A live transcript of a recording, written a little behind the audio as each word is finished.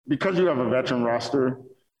because you have a veteran roster,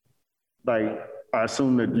 like I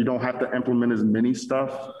assume that you don't have to implement as many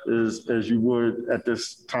stuff as you would at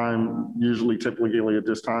this time, typically at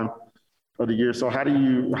this time of the year. So how do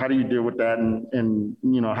you deal with that, and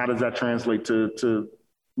how does that translate to the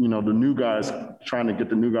new guys, trying to get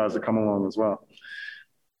the new guys to come along as well?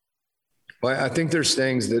 Well, I think there's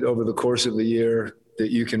things that over the course of the year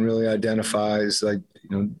that you can really identify as like,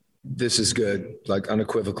 this is good, like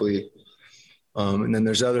unequivocally. And then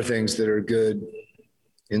there's other things that are good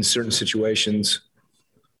in certain situations.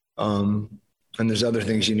 And there's other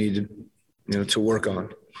things you need to work on.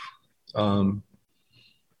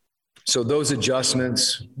 So those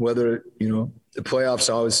adjustments, whether, the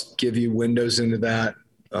playoffs always give you windows into that.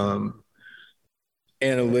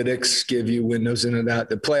 Analytics give you windows into that.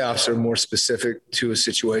 The playoffs are more specific to a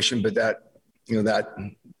situation, but that's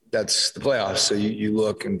the playoffs. So you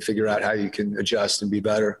look and figure out how you can adjust and be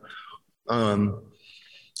better. And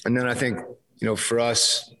then I think, for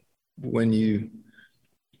us, when we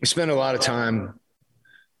spend a lot of time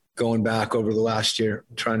going back over the last year,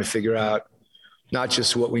 trying to figure out not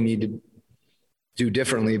just what we need to do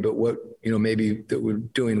differently, but what, maybe that we're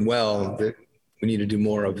doing well that we need to do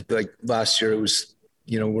more of. Like last year it was,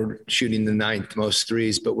 we're shooting the 9th most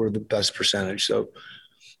threes, but we're the best percentage. So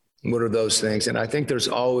what are those things? And I think there's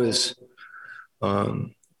always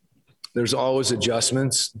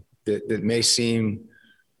adjustments that may seem,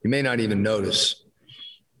 you may not even notice,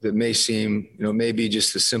 that may seem, maybe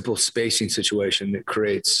just a simple spacing situation that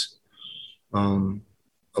creates a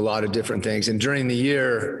lot of different things. And during the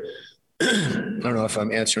year, I don't know if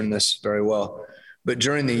I'm answering this very well, but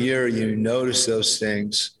during the year, you notice those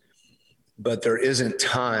things, but there isn't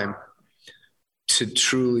time to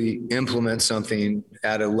truly implement something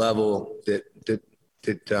at a level that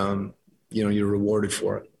you're rewarded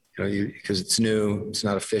for it. Because it's new, it's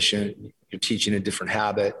not efficient, you're teaching a different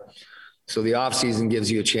habit. So the off season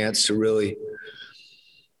gives you a chance to really,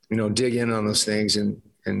 dig in on those things and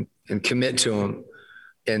commit to them.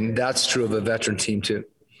 And that's true of a veteran team too.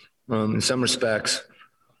 In some respects,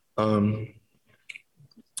 we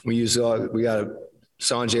got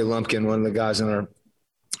Sanjay Lumpkin, one of the guys on our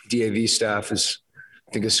DAV staff, is,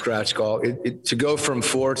 I think, a scratch golf. To go from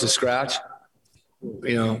 4 to scratch,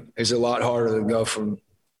 is a lot harder than go from,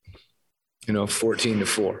 14 to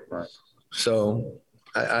 4. Right. So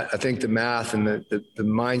I think the math and the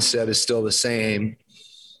mindset is still the same,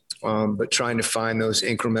 but trying to find those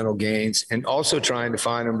incremental gains and also trying to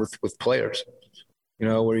find them with players,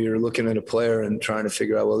 where you're looking at a player and trying to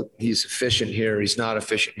figure out, well, he's efficient here, he's not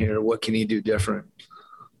efficient here, what can he do different?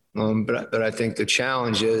 But I think the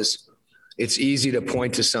challenge is it's easy to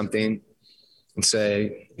point to something and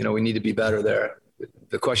say, we need to be better there.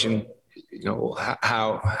 The question,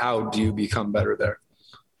 how do you become better there?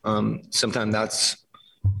 Sometimes that's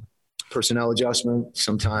personnel adjustment.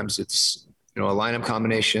 Sometimes it's, a lineup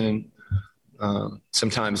combination.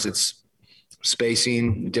 Sometimes it's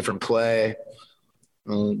spacing, different play.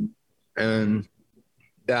 And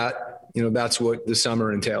that, that's what the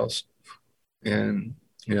summer entails. And,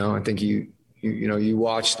 I think you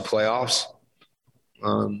watch the playoffs,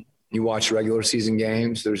 you watch regular season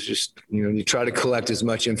games. There's just, you try to collect as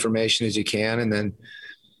much information as you can and then,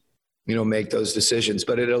 make those decisions.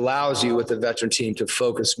 But it allows you with the veteran team to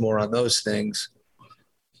focus more on those things,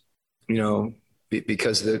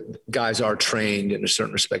 because the guys are trained in a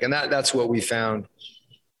certain respect. And that's what we found,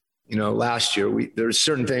 last year. There's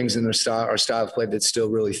certain things in our style of play that still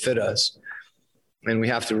really fit us. And we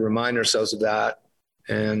have to remind ourselves of that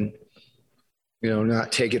and,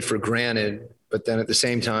 not take it for granted, but then at the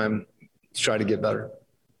same time, try to get better.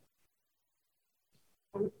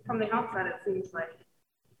 From the outside, it seems like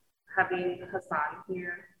having Hassan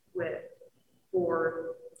here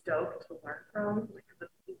for Doak to learn from, because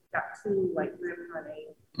he's got 2 rim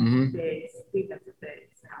running bigs, defensive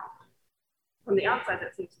bigs now. From the outside,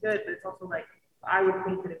 that seems good, but it's also I would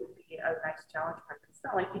think that it would be a nice challenge for him. It's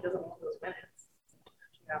not like he doesn't want those minutes.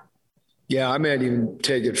 Yeah, I might even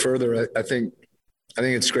take it further. I think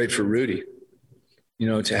it's great for Rudy,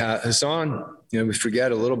 to have Hassan. We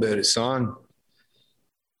forget a little bit. Hassan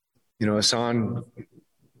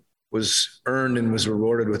was earned and was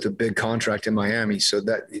rewarded with a big contract in Miami. So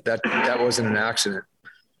that wasn't an accident.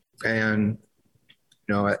 And,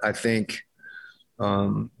 I think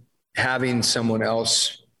having someone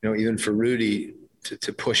else, even for Rudy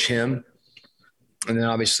to push him, and then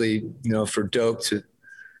obviously, for Doak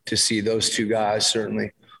to see those 2 guys,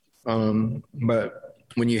 certainly. But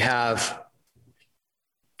when you have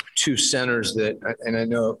 2 centers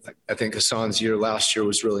I think Hassan's year last year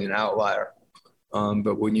was really an outlier.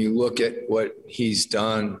 But when you look at what he's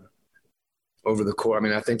done over the course. I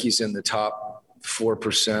mean, I think he's in the top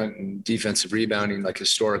 4% in defensive rebounding, like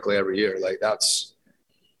historically every year. Like that's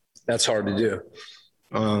hard to do.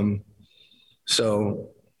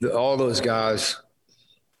 All those guys,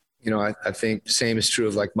 I think the same is true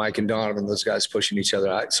of like Mike and Donovan, those guys pushing each other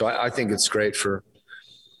out. So I think it's great for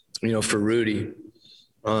Rudy.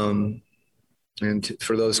 And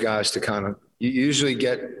for those guys to kind of, you usually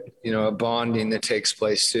get, a bonding that takes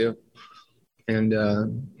place too. And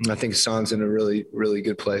I think Hassan's in a really, really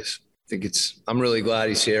good place. I'm really glad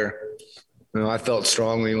he's here. I felt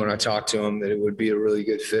strongly when I talked to him that it would be a really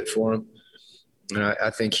good fit for him. And I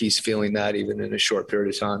think he's feeling that even in a short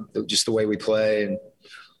period of time, just the way we play. And,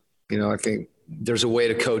 I think there's a way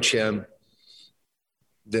to coach him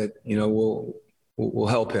that, will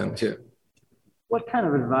help him too. What kind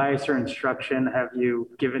of advice or instruction have you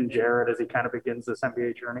given Jared as he kind of begins this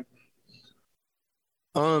NBA journey?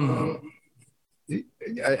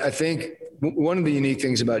 I think one of the unique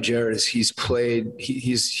things about Jared is he's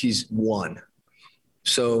won.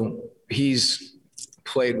 So he's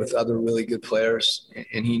played with other really good players,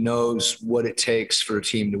 and he knows what it takes for a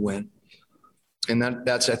team to win. And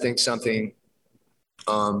that's, I think, something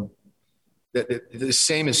that the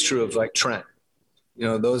same is true of like Trent.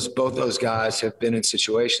 Both those guys have been in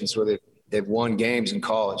situations where they've won games in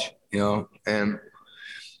college, and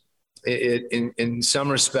in some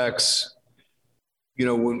respects,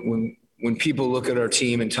 when people look at our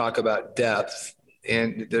team and talk about depth,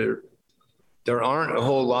 and there aren't a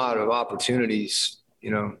whole lot of opportunities.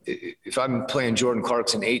 If I'm playing Jordan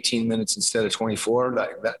Clarkson 18 minutes instead of 24,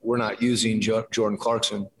 that we're not using Jordan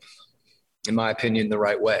Clarkson, in my opinion, the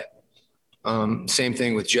right way. Same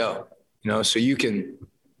thing with Joe. So you can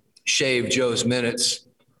shave Joe's minutes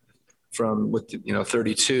from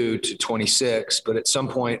 32 to 26, but at some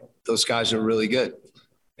point those guys are really good,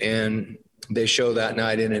 and they show that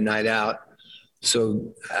night in and night out.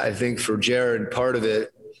 So I think for Jared, part of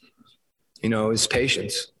it, is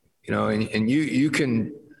patience, and you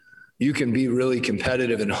can be really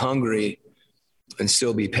competitive and hungry and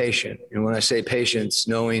still be patient. And when I say patience,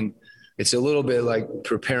 knowing it's a little bit like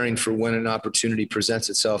preparing for when an opportunity presents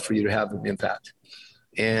itself for you to have an impact,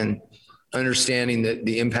 and understanding that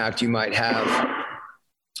the impact you might have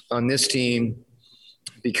on this team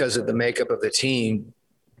because of the makeup of the team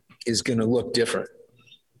is going to look different,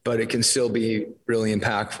 but it can still be really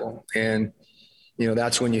impactful. And,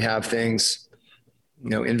 that's when you have things,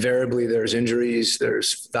 invariably there's injuries,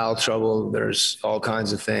 there's foul trouble, there's all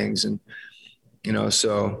kinds of things. And,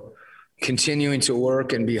 so continuing to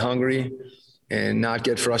work and be hungry and not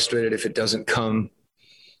get frustrated if it doesn't come,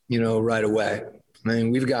 right away. I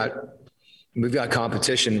mean, we've got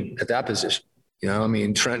competition at that position.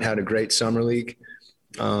 Trent had a great summer league.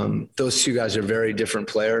 Those two guys are very different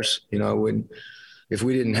players. If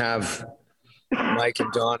we didn't have Mike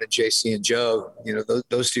and Don and JC and Joe,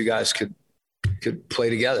 those two guys could play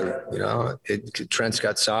together. Trent's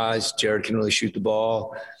got size. Jared can really shoot the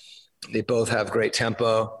ball. They both have great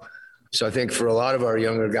tempo. So I think for a lot of our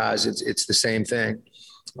younger guys, it's the same thing.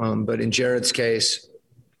 But in Jared's case,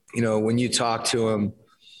 when you talk to him,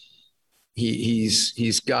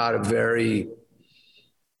 he's got a very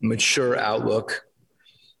mature outlook.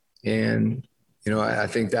 And, I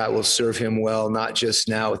think that will serve him well, not just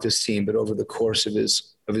now with this team, but over the course of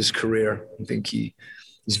his career. I think he's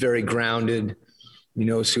very grounded. He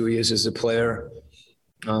knows who he is as a player,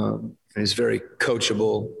 and is very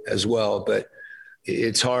coachable as well. But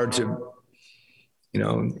it's hard to,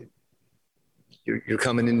 you're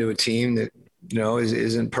coming into a team that,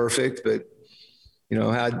 isn't perfect, but,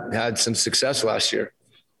 had some success last year,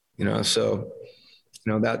 so,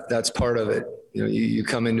 that's part of it. You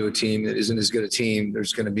come into a team that isn't as good a team,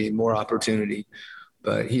 there's going to be more opportunity,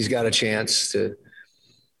 but he's got a chance to,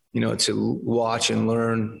 to watch and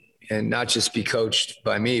learn and not just be coached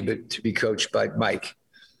by me, but to be coached by Mike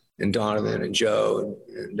and Donovan and Joe.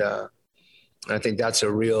 And I think that's a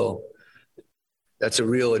real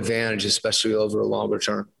advantage, especially over a longer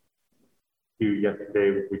term.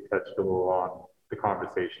 Yesterday, we touched a little on the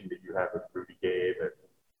conversation that you had with Rudy Gay that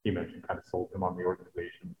he mentioned kind of sold him on the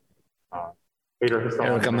organization.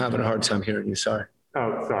 Eric, I'm having a hard time hearing you. Sorry.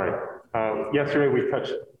 Oh, sorry. Yesterday, we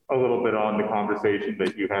touched a little bit on the conversation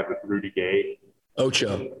that you had with Rudy Gay.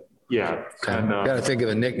 Ocho. Yeah. Okay. Got to think of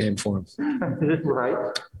a nickname for him.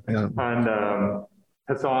 Right. Yeah. And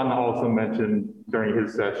Hassan also mentioned during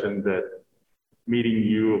his session that meeting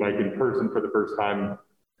you like in person for the first time,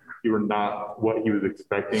 you were not what he was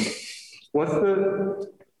expecting. What's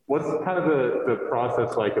kind of the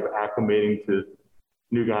process like of acclimating to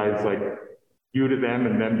new guys, like you to them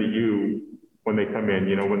and them to you when they come in,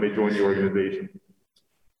 when they join the organization?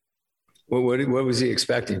 What was he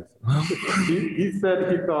expecting? He said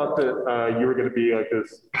he thought that you were going to be like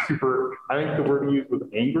this super, I think the word he used was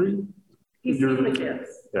angry. He's seen the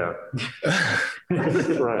gifts. Yeah.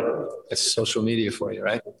 Right. That's social media for you,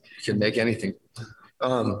 right? You can make anything.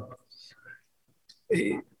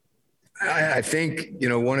 I think,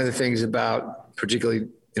 one of the things about particularly,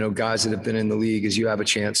 guys that have been in the league is you have a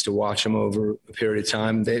chance to watch them over a period of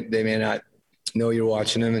time. They may not know you're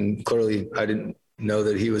watching them, and clearly I didn't know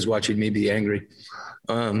that he was watching me be angry.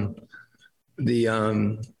 So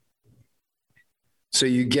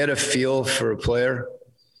you get a feel for a player.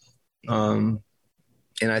 And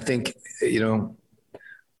I think,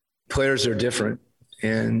 players are different,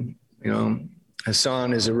 and,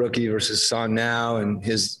 Hassan is a rookie versus Hassan now, and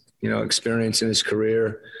his, experience in his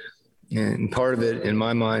career. And part of it in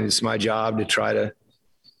my mind, it's my job to try to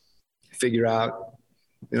figure out,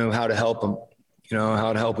 how to help him,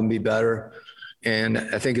 how to help him be better. And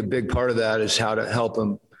I think a big part of that is how to help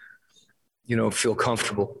him, feel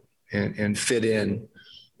comfortable and fit in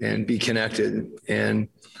and be connected. And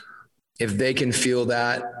if they can feel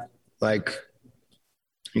that, like,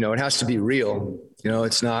 it has to be real.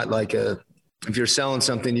 It's not like if you're selling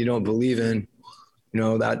something you don't believe in,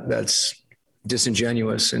 that's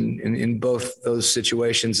disingenuous. And in both those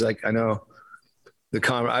situations, like, I know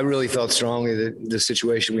I really felt strongly that the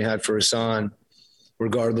situation we had for Hassan,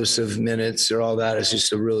 regardless of minutes or all that, is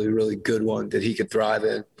just a really, really good one that he could thrive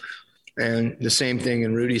in. And the same thing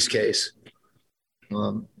in Rudy's case.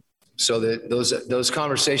 So that those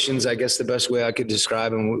conversations, I guess the best way I could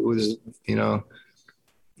describe them was,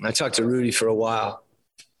 I talked to Rudy for a while.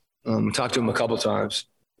 Talked to him a couple times.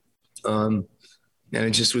 And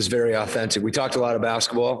it just was very authentic. We talked a lot of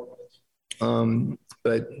basketball.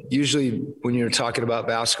 But usually when you're talking about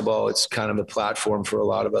basketball, it's kind of a platform for a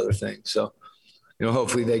lot of other things. So,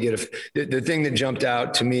 hopefully they get the thing that jumped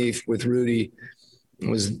out to me with Rudy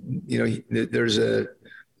was, there's a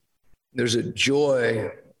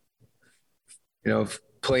joy,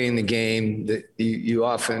 playing the game that you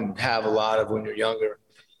often have a lot of when you're younger.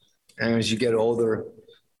 And as you get older,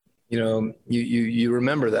 you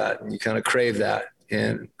remember that and you kind of crave that.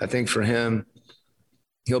 And I think for him,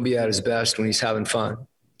 he'll be at his best when he's having fun.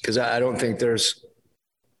 Because I don't think there's,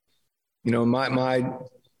 my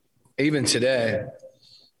even today,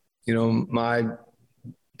 my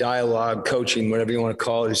dialogue, coaching, whatever you want to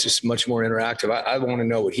call it, is just much more interactive. I want to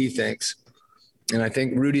know what he thinks. And I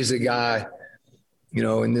think Rudy's a guy,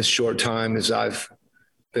 in this short time as I've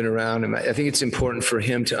been around him, I think it's important for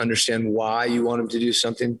him to understand why you want him to do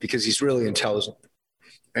something, because he's really intelligent.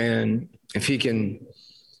 And if he can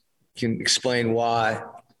explain why,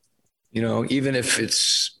 even if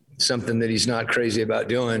it's something that he's not crazy about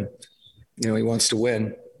doing, he wants to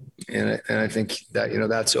win. And I think that,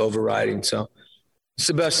 that's overriding. So it's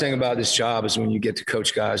the best thing about this job is when you get to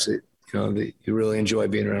coach guys that, that you really enjoy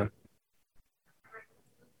being around.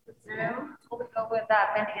 We'll go with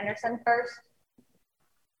Ben Anderson first.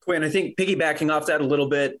 Quinn, I think piggybacking off that a little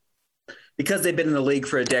bit, because they've been in the league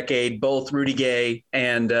for a decade, both Rudy Gay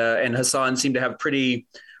and Hassan seem to have pretty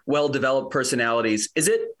well-developed personalities. Is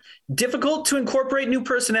it difficult to incorporate new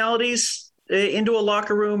personalities into a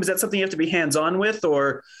locker room? Is that something you have to be hands-on with,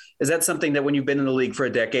 or is that something that when you've been in the league for a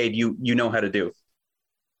decade, you know how to do?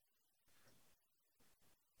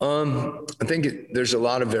 I think there's a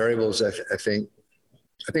lot of variables. I think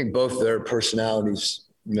both their personalities,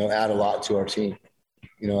 add a lot to our team.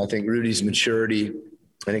 I think Rudy's maturity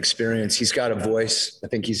and experience, he's got a voice. I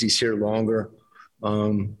think he's here longer.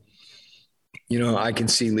 I can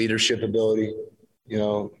see leadership ability,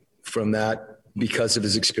 from that because of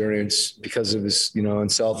his experience, because of his,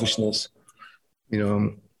 unselfishness.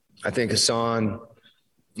 I think Hassan,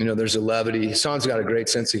 there's a levity. Hassan's got a great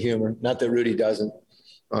sense of humor. Not that Rudy doesn't.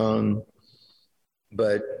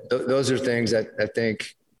 But those are things that I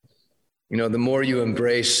think, the more you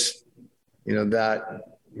embrace, that,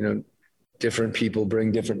 different people bring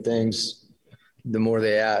different things, the more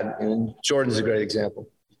they add. And Jordan's a great example,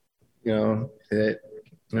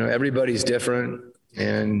 everybody's different.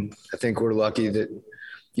 And I think we're lucky that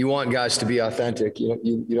you want guys to be authentic.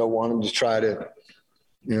 You don't want them to try to,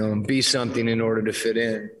 be something in order to fit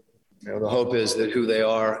in. The hope is that who they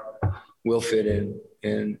are will fit in.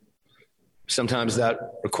 And sometimes that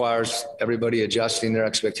requires everybody adjusting their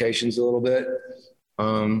expectations a little bit.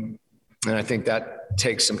 And I think that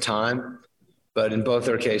takes some time, but in both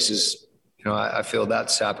our cases, I feel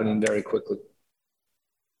that's happening very quickly.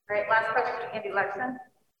 All right, last question, Andy Lexon.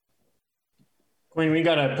 Quinn, we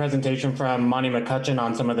got a presentation from Monty McCutcheon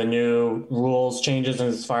on some of the new rules changes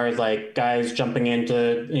as far as like guys jumping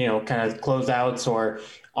into, kind of closeouts or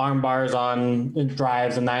arm bars on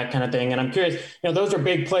drives and that kind of thing. And I'm curious, those are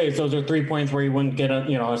big plays. Those are 3 points where you wouldn't get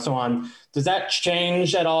so on. Does that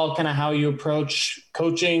change at all kind of how you approach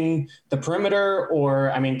coaching the perimeter? Or,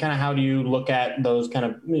 kind of how do you look at those kind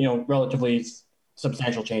of, relatively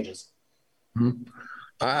substantial changes? Mm-hmm.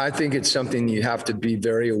 I think it's something you have to be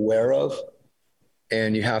very aware of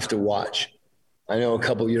and you have to watch. I know a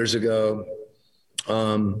couple of years ago,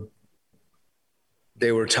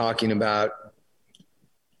 they were talking about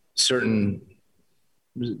there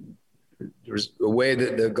was a way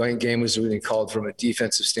that the game was really called from a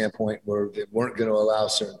defensive standpoint where they weren't going to allow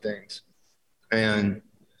certain things. And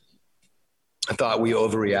I thought we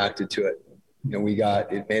overreacted to it.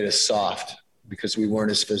 It made us soft because we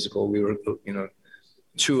weren't as physical. We were,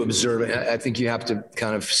 too observant. I think you have to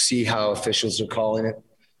kind of see how officials are calling it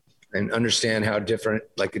and understand how different,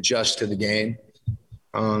 adjust to the game.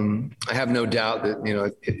 I have no doubt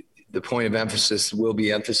that, the point of emphasis will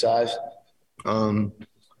be emphasized. The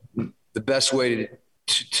best way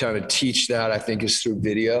to kind of teach that, I think, is through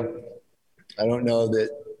video. I don't know that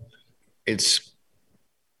it's,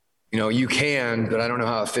 you can, but I don't know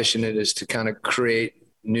how efficient it is to kind of create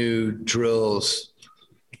new drills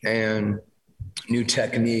and new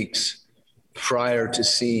techniques prior to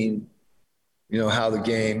seeing, how the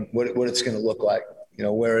game, what it's going to look like,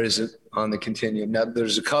 where is it on the continuum. Now,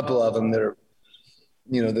 there's a couple of them that are,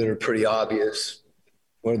 that are pretty obvious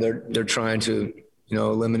where they're trying to,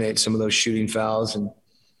 eliminate some of those shooting fouls and,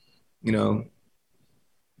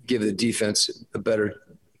 give the defense a better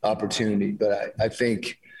opportunity. But I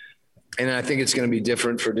think it's going to be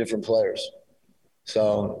different for different players.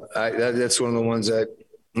 So that's one of the ones that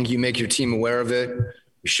you make your team aware of it,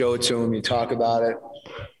 you show it to them, you talk about it,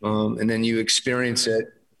 and then you experience it,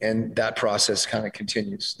 and that process kind of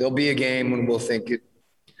continues. There'll be a game when we'll think it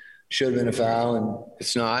should have been a foul and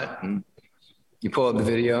it's not, and you pull up the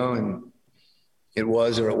video and it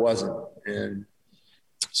was or it wasn't. And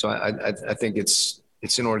so I think it's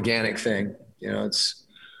an organic thing. It's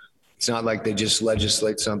not like they just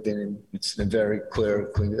legislate something and it's a very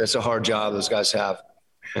clear. That's a hard job those guys have.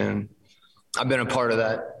 And I've been a part of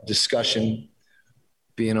that discussion,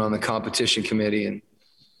 being on the competition committee, and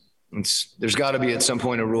there's got to be at some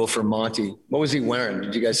point a rule for Monty. What was he wearing?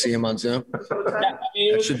 Did you guys see him on Zoom?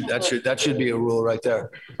 That should be a rule right there.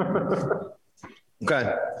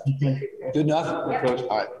 Okay. Good enough? All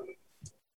right.